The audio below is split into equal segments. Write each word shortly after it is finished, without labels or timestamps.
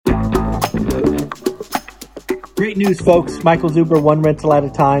Great news, folks. Michael Zuber, One Rental at a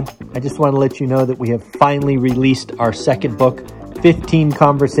Time. I just want to let you know that we have finally released our second book, 15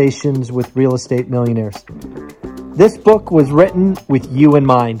 Conversations with Real Estate Millionaires. This book was written with you in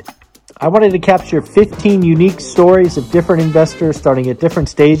mind. I wanted to capture 15 unique stories of different investors starting at different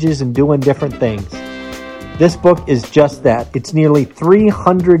stages and doing different things. This book is just that. It's nearly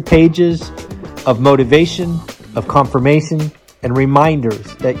 300 pages of motivation, of confirmation, and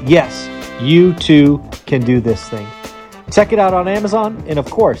reminders that yes, you too can do this thing. Check it out on Amazon, and of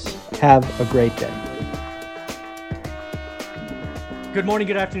course, have a great day. Good morning,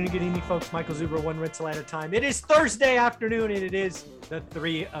 good afternoon, good evening, folks. Michael Zuber, One Rental at a Time. It is Thursday afternoon, and it is the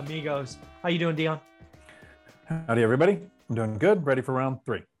Three Amigos. How you doing, Dion? Howdy, everybody. I'm doing good. Ready for round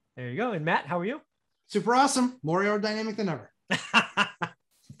three. There you go. And Matt, how are you? Super awesome. More aerodynamic than ever.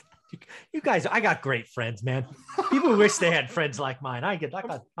 You guys, I got great friends, man. People wish they had friends like mine. I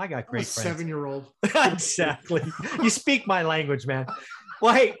got great friends. 7-year-old. Exactly. You speak my language, man.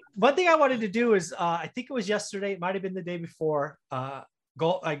 Well, hey, one thing I wanted to do is, I think it was yesterday, it might've been the day before, I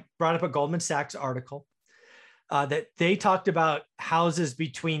brought up a Goldman Sachs article that they talked about houses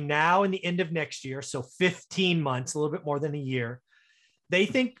between now and the end of next year. So 15 months, a little bit more than a year. They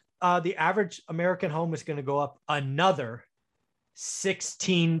think the average American home is going to go up another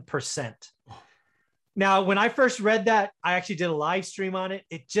 16%. Now, when I first read that, I actually did a live stream on it.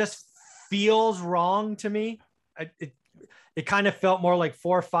 It just feels wrong to me. It kind of felt more like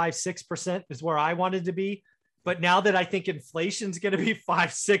 4, 5, 6% is where I wanted to be. But now that I think inflation's going to be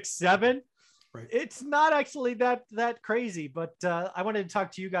 5, 6, 7, right, it's not actually that crazy. But I wanted to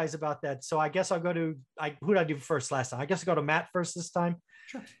talk to you guys about that. So I guess I'll go to, who did I do first last time? I guess I'll go to Matt first this time.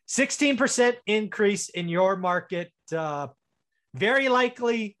 Sure. 16% increase in your market. Very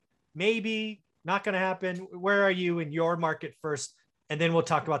likely, maybe not going to happen. Where are you in your market first? And then we'll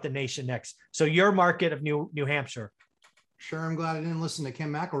talk about the nation next. So your market of New Hampshire. Sure. I'm glad I didn't listen to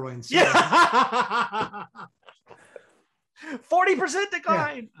Ken McElroy and say 40%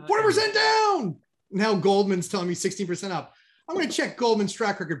 decline. Yeah. 40% down. Now Goldman's telling me 16% up. I'm going to check Goldman's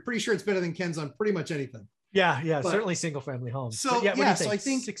track record. Pretty sure it's better than Ken's on pretty much anything. Yeah. But, certainly single family homes. So so I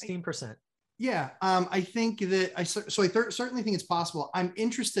think 16%. Yeah, I think that I certainly think it's possible. I'm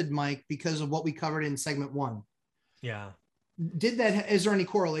interested, Mike, because of what we covered in segment 1. Yeah. Is there any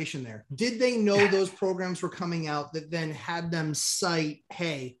correlation there? Did they know those programs were coming out that then had them cite,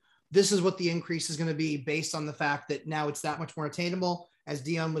 hey, this is what the increase is going to be based on the fact that now it's that much more attainable? As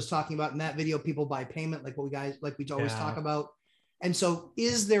Dion was talking about in that video, people buy payment, like we always talk about. And so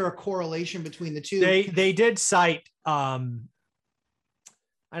is there a correlation between the two? They did cite,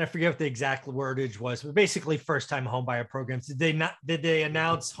 I forget what the exact wordage was, but basically first-time home buyer programs. Did they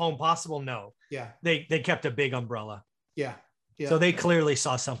announce Home Possible? No. Yeah. They kept a big umbrella. Yeah. So they clearly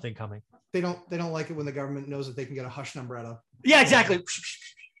saw something coming. They don't like it when the government knows that they can get a hush umbrella. Yeah, exactly.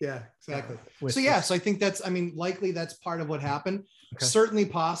 Yeah, exactly. So I think likely that's part of what happened. Okay. Certainly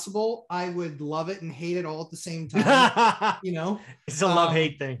possible. I would love it and hate it all at the same time. It's a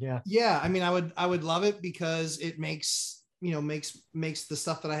love-hate thing. Yeah. Yeah. I mean, I would love it because it makes the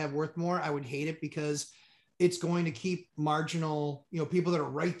stuff that I have worth more. I would hate it because it's going to keep marginal, people that are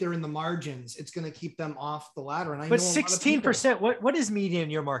right there in the margins. It's going to keep them off the ladder. And I know 16%, what is median in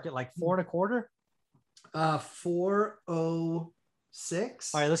your market? Like 4.25?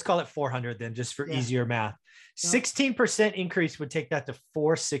 406. All right, let's call it 400 then, just for easier math. 16% increase would take that to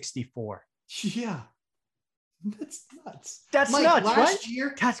 464. Yeah. That's nuts. That's Mike, nuts, last right?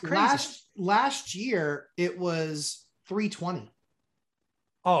 year, that's crazy. Last year it was 320.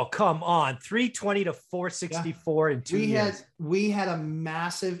 Oh, come on. 320 to 464 in 2 years. We had a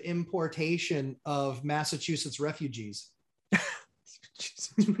massive importation of Massachusetts refugees.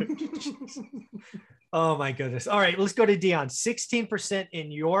 Oh my goodness. All right, let's go to Dion. 16%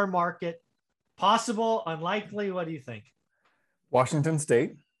 in your market. Possible, unlikely. What do you think? Washington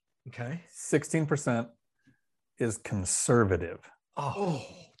State. Okay. 16% is conservative. Oh,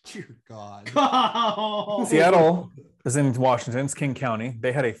 dear God. Seattle is in Washington. It's King County.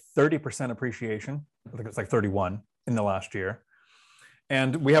 They had a 30% appreciation. I think it's like 31 in the last year.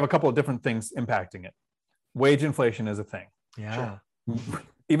 And we have a couple of different things impacting it. Wage inflation is a thing. Yeah. Sure.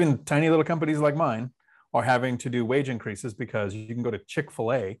 Even tiny little companies like mine are having to do wage increases because you can go to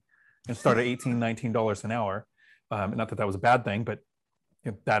Chick-fil-A and start at $18, $19 an hour. Not that was a bad thing, but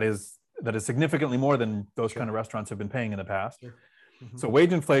that is significantly more than those kind of restaurants have been paying in the past. Sure. Mm-hmm. So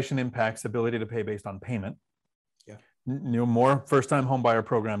wage inflation impacts ability to pay based on payment. Yeah. More first-time home buyer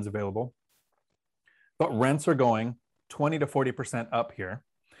programs available. But rents are going 20 to 40% up here.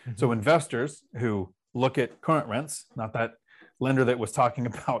 Mm-hmm. So investors who look at current rents, not that lender that was talking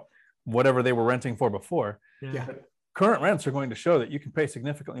about whatever they were renting for before. Yeah. Current rents are going to show that you can pay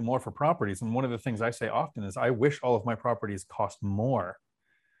significantly more for properties. And one of the things I say often is I wish all of my properties cost more,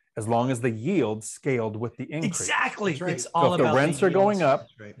 as long as the yield scaled with the increase. Exactly. That's right. It's all So if about the rents are going up,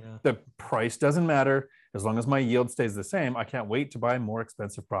 Right. Yeah. the price doesn't matter. As long as my yield stays the same, I can't wait to buy more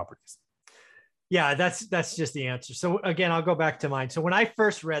expensive properties. Yeah, that's just the answer. So again, I'll go back to mine. So when I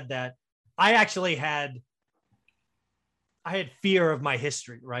first read that, I actually had fear of my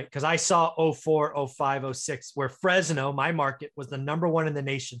history, right? Because I saw 04, 05, 06, where Fresno, my market, was the number one in the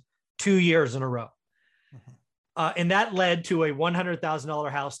nation 2 years in a row. And that led to a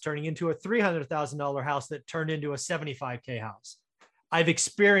 $100,000 house turning into a $300,000 house that turned into a $75K house. I've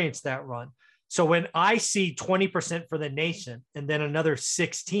experienced that run. So when I see 20% for the nation and then another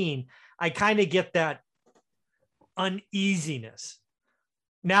 16, I kind of get that uneasiness.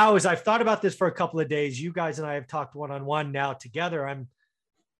 Now, as I've thought about this for a couple of days, you guys and I have talked one-on-one now together.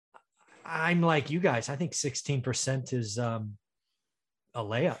 I'm like you guys. I think 16% is a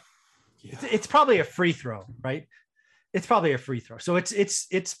layup. Yeah. It's probably a free throw, right? It's probably a free throw. So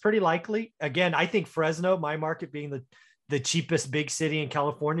it's pretty likely. Again, I think Fresno, my market being the cheapest big city in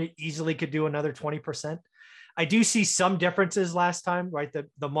California, easily could do another 20%. I do see some differences last time, right?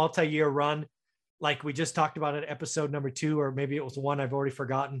 The multi-year run, like we just talked about in episode number 2, or maybe it was one I've already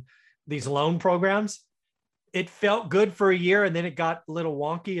forgotten, these loan programs. It felt good for a year and then it got a little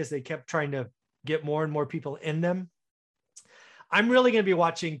wonky as they kept trying to get more and more people in them. I'm really going to be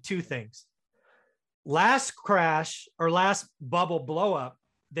watching 2 things. Last crash or last bubble blow up,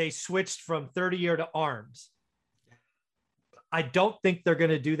 they switched from 30-year to ARMs. I don't think they're going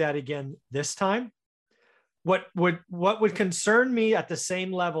to do that again this time. What would concern me at the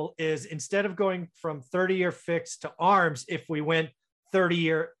same level is instead of going from 30-year fixed to ARMs, if we went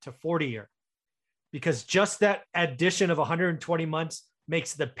 30-year to 40-year, because just that addition of 120 months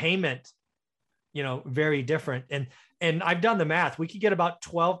makes the payment, very different. And I've done the math. We could get about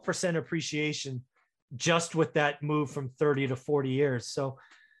 12% appreciation just with that move from 30 to 40 years. So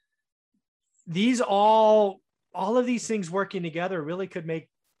these all of these things working together really could make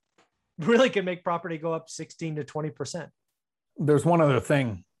property go up 16 to 20%. There's one other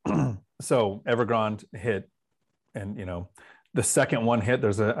thing. So Evergrande hit, and the second one hit.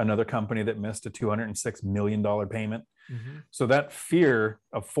 There's another company that missed a $206 million payment. Mm-hmm. So that fear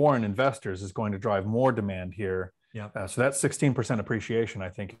of foreign investors is going to drive more demand here. Yeah. So that 16% appreciation, I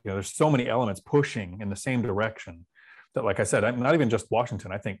think, there's so many elements pushing in the same direction that, like I said, I'm not even just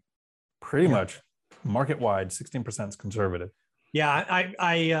Washington. I think pretty much market wide, 16% is conservative. Yeah,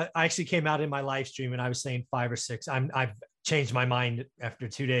 I actually came out in my live stream and I was saying 5 or 6. I've changed my mind after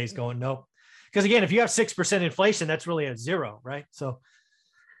 2 days, going nope. Because again, if you have 6% inflation, that's really a 0, right? So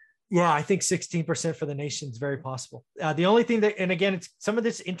yeah, I think 16% for the nation is very possible. The only thing that, and again, it's some of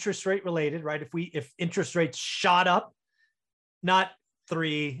this interest rate related, right? If interest rates shot up, not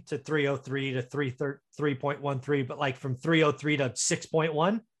 3 to 303 to 3.13, but like from 303 to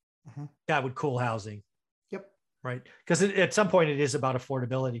 6.1, that would cool housing. Yep. Right. Because at some point it is about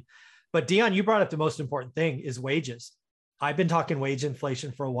affordability. But Dion, you brought up the most important thing is wages. I've been talking wage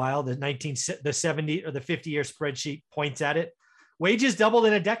inflation for a while. The 70 or the 50-year spreadsheet points at it. Wages doubled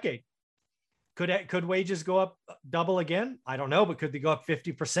in a decade. Could wages go up double again? I don't know, but could they go up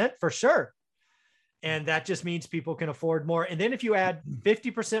 50%? For sure. And that just means people can afford more. And then if you add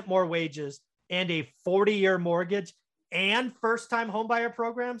 50% more wages and a 40-year mortgage and first-time homebuyer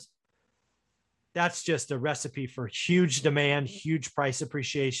programs, that's just a recipe for huge demand, huge price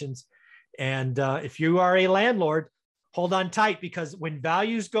appreciations. And if you are a landlord, hold on tight, because when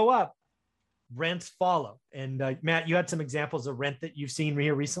values go up, rents follow. And Matt, you had some examples of rent that you've seen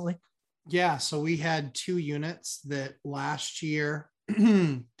here recently. Yeah. So we had 2 units that last year,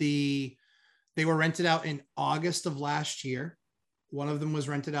 they were rented out in August of last year. One of them was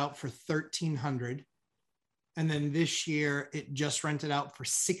rented out for $1,300. And then this year it just rented out for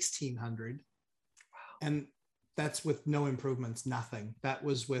 $1,600. Wow. And that's with no improvements, nothing. That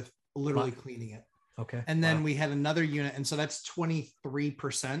was with literally cleaning it. Okay. And then we had another unit. And so that's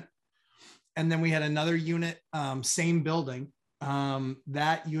 23%. And then we had another unit, same building.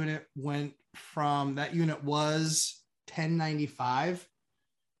 That unit was $1,095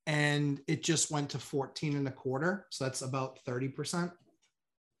 and it just went to 14.25. So that's about 30%.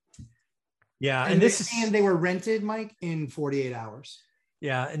 Yeah. And they were rented, Mike, in 48 hours.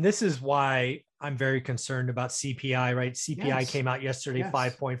 Yeah. And this is why I'm very concerned about CPI, right? CPI came out yesterday,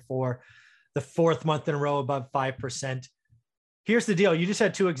 5.4, the 4th month in a row above 5%. Here's the deal. You just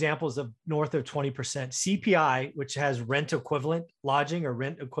had 2 examples of north of 20%. CPI, which has rent equivalent lodging or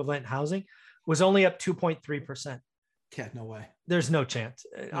rent equivalent housing, was only up 2.3%. Yeah, no way. There's no chance.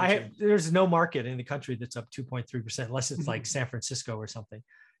 No chance. There's no market in the country that's up 2.3%, unless it's like San Francisco or something.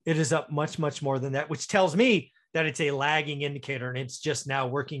 It is up much, much more than that, which tells me that it's a lagging indicator and it's just now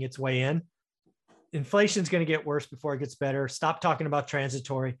working its way in. Inflation is going to get worse before it gets better. Stop talking about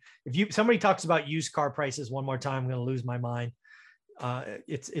transitory. If somebody talks about used car prices one more time, I'm going to lose my mind.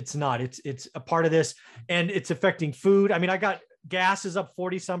 It's not. It's a part of this, and it's affecting food. I mean, I got gas is up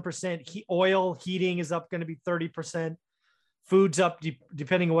 40-some%. Oil heating is up going to be 30%. Food's up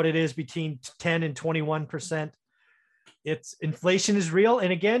depending on what it is between 10 and 21%. It's inflation is real,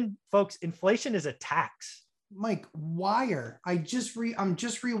 and again, folks, inflation is a tax. Mike, wire. I'm just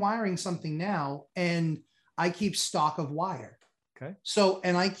rewiring something now, and I keep stock of wire. Okay. So,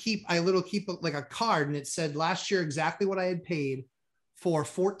 and I keep like a card, and it said last year exactly what I had paid for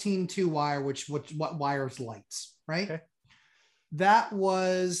 14.2 wire, what wires lights, right? Okay. That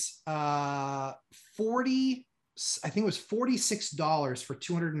was 40. I think it was $46 for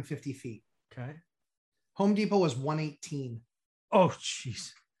 250 feet. Okay. Home Depot was $118. Oh,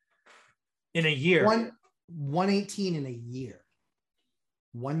 jeez. In a year. 118 in a year.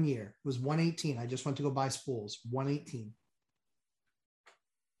 1 year. It was 118. I just went to go buy spools. 118.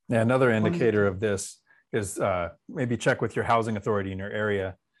 Yeah, another indicator of this is maybe check with your housing authority in your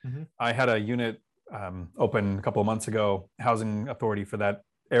area. Mm-hmm. I had a unit open a couple of months ago. Housing authority for that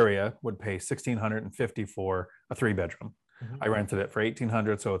area would pay $1,650 for a 3-bedroom. Mm-hmm. I rented it for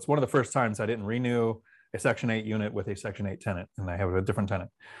 $1,800. So it's one of the first times I didn't renew a Section 8 unit with a Section 8 tenant, and I have a different tenant.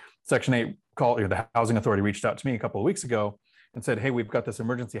 Section 8 the housing authority reached out to me a couple of weeks ago and said, hey, we've got this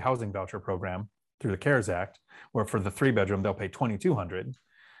emergency housing voucher program through the CARES Act, where for the 3-bedroom, they'll pay $2,200,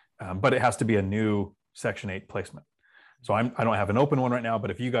 but it has to be a new Section 8 placement. So I don't have an open one right now, but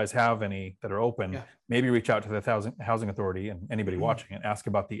if you guys have any that are open, maybe reach out to the housing authority and anybody watching it, ask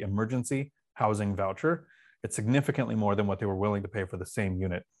about the emergency housing voucher. It's significantly more than what they were willing to pay for the same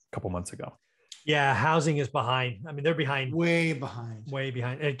unit a couple months ago. Yeah, housing is behind. I mean, they're behind. Way behind. Way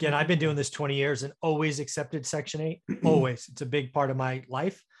behind. Again, I've been doing this 20 years and always accepted Section 8. Always. It's a big part of my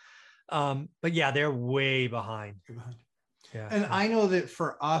life. But yeah, they're way behind. Yeah. And I know that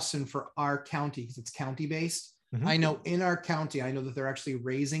for us and for our county, because it's county based, mm-hmm. I know in our county, I know that they're actually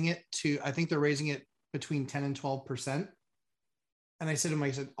raising it I think they're raising it between 10 and 12%. And I said to him,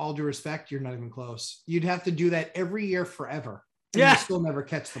 I said, all due respect, you're not even close. You'd have to do that every year forever. And you'll still never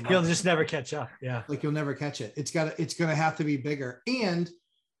catch them. You'll just never catch up. Yeah. Like you'll never catch it. It's going to have to be bigger. And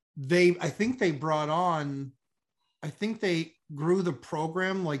I think they grew the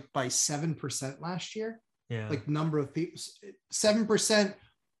program like by 7% last year. Yeah. Like number of people, 7%.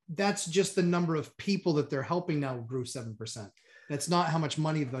 That's just the number of people that they're helping now grew 7%. That's not how much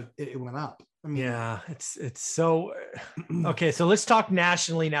money it went up. I mean, yeah, it's so okay. So let's talk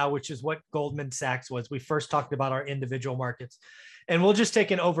nationally now, which is what Goldman Sachs was. We first talked about our individual markets, and we'll just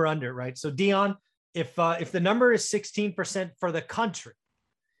take an over under, right? So Dion, if the number is 16% for the country,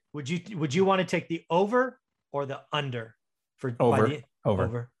 would you want to take the over or the under for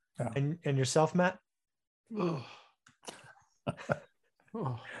over? Yeah. And yourself, Matt? Oh.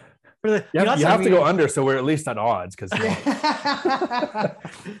 Oh. You have to go under, so we're at least at odds. Because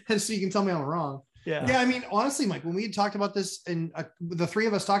so you can tell me I'm wrong. Yeah. I mean, honestly, Mike, when we had talked about this, and the three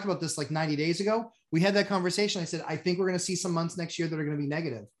of us talked about this like 90 days ago, we had that conversation. I said, I think we're going to see some months next year that are going to be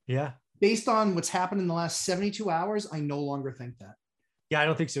negative. Yeah. Based on what's happened in the last 72 hours, I no longer think that. Yeah, I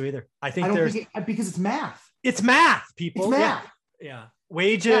don't think so either. Because it's math. It's math, people. It's math. Yeah.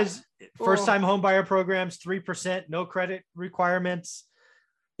 Wages, first-time home buyer programs, 3%, no credit requirements.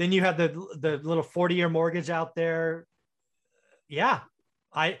 Then you have the little 40-year mortgage out there. Yeah,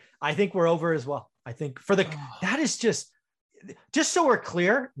 I think we're over as well. I think that is just so we're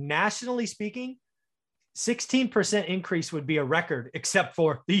clear, nationally speaking, 16% increase would be a record, except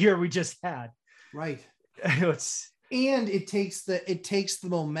for the year we just had. Right. And it takes the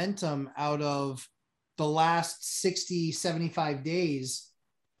momentum out of the last 60, 75 days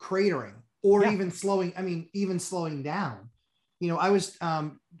cratering or even slowing down. You know, I was,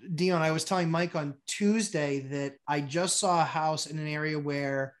 Dion, I was telling Mike on Tuesday that I just saw a house in an area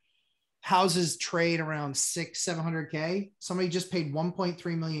where houses trade around $600,000-$700,000. Somebody just paid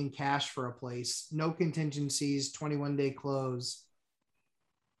 $1.3 million cash for a place, no contingencies, 21-day close.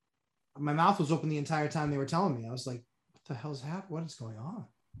 My mouth was open the entire time they were telling me. I was like, what the hell's happening? What is going on?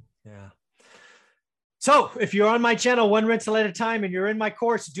 Yeah. So if you're on my channel, one rental at a time, and you're in my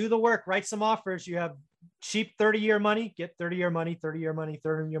course, do the work, write some offers. You have cheap 30-year money, get 30-year money, 30-year money,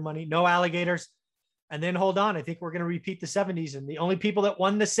 30-year money, no alligators. And then hold on. I think we're going to repeat the 70s. And the only people that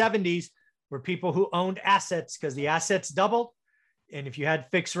won the 70s were people who owned assets, because the assets doubled. And if you had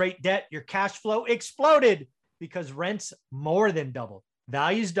fixed rate debt, your cash flow exploded. because rents more than doubled.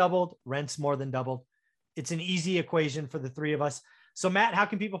 Values doubled, rents more than doubled. It's an easy equation for the three of us. So Matt, how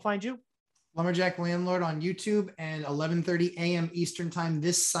can people find you? Lumberjack Landlord on YouTube, and 11:30 a.m. Eastern time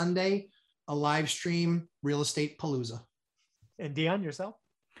this Sunday, a live stream, Real Estate Palooza. And Dion, yourself?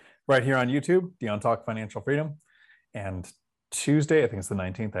 Right here on YouTube, Dion Talk Financial Freedom. And Tuesday, I think it's the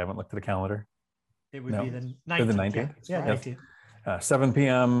 19th. I haven't looked at the calendar. It would No. be the 19th. The 19th? Yeah, Yes. 19th. 7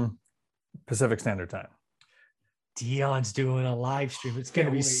 p.m. Pacific Standard Time. Dion's doing a live stream. It's going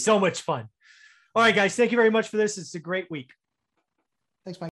to Can't be wait. so much fun. All right, guys. Thank you very much for this. It's a great week. Thanks, Mike.